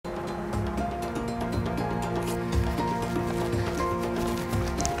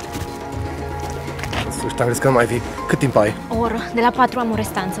sfârșit, am crezut că nu mai vii. Cât timp ai? O oră. De la 4 am o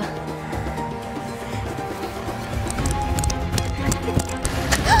restanță.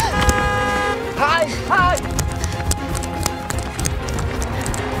 Hai, hai!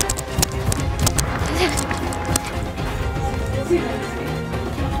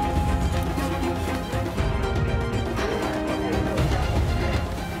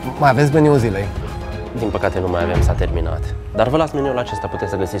 Mai aveți meniul zilei? Din păcate nu mai avem, s-a terminat. Dar vă las meniul acesta,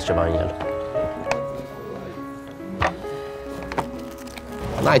 puteți să găsiți ceva în el.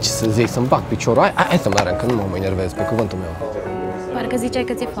 N-ai ce să zici, să-mi bag piciorul. Hai să-mi arăt, că nu mă enervez, pe cuvântul meu. Parcă ziceai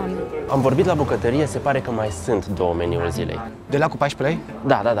că ți-e foame. Am vorbit la bucătărie, se pare că mai sunt 2 meniuri zilei. De la cu 14 lei?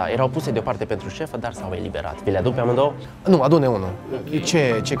 Da, erau puse deoparte pentru șefă, dar s-au eliberat. Vi le aduc pe amândouă? Nu, adune unul.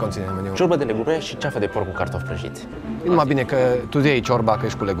 Ce conține meniul? Ciorbă de legume și ceafă de porc cu cartofi prăjiți. E numai bine că tu iei ciorba, că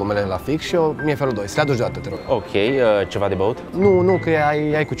ești cu legumele la fix și eu mie felul 2. Să le aduci deodată, te rog. Ok, ceva de băut? Nu, că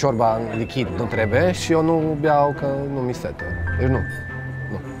ai cu ciorba în lichid, nu trebuie și eu nu beau, că nu mi sete. Deci nu.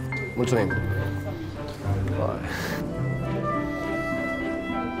 Mulțumim.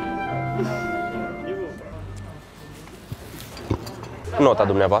 Nota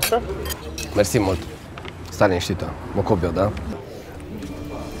dumneavoastră? Mersi mult. Stai liniștită. Mă cop eu, da? Ok.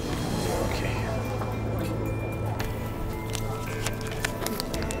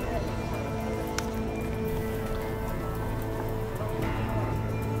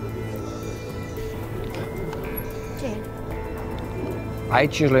 Ce? Ai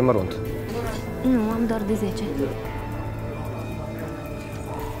 5 lei mărunt. Nu, am doar de 10.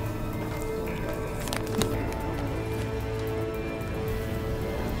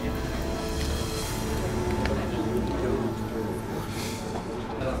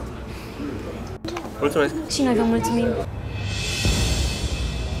 Mulțumesc! Și noi vă mulțumim.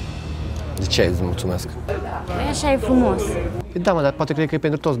 De ce îți mulțumesc? Păi așa e frumos. Păi da, mă, dar poate cred că e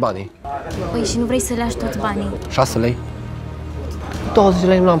pentru toți banii. Păi și nu vrei să lași toți banii? 6 lei? 20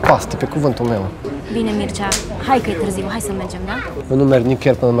 lei nu am paste, pe cuvântul meu. Bine, Mircea, hai că e târziu, hai să mergem, da? Eu nu merg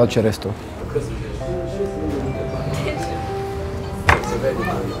nicăieri până îmi aduce restul.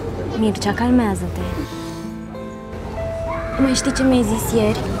 Mircea, calmează-te. Mai știi ce mi-ai zis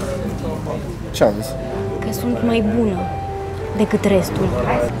ieri? Ce am zis? Că sunt mai bună decât restul.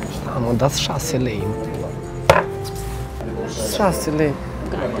 Am dat 6 lei. 6 lei.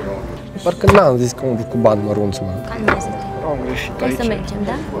 Gata. Parcă n-am zis că umblu cu bani mărunți, mă. Calmează-te. Am greșit Hai aici. să mergem,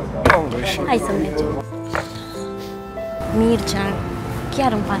 da? Am greșit. Hai să mergem. Mircea,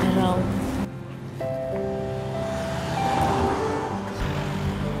 chiar îmi pare rău.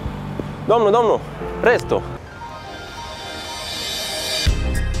 Domnul, restul!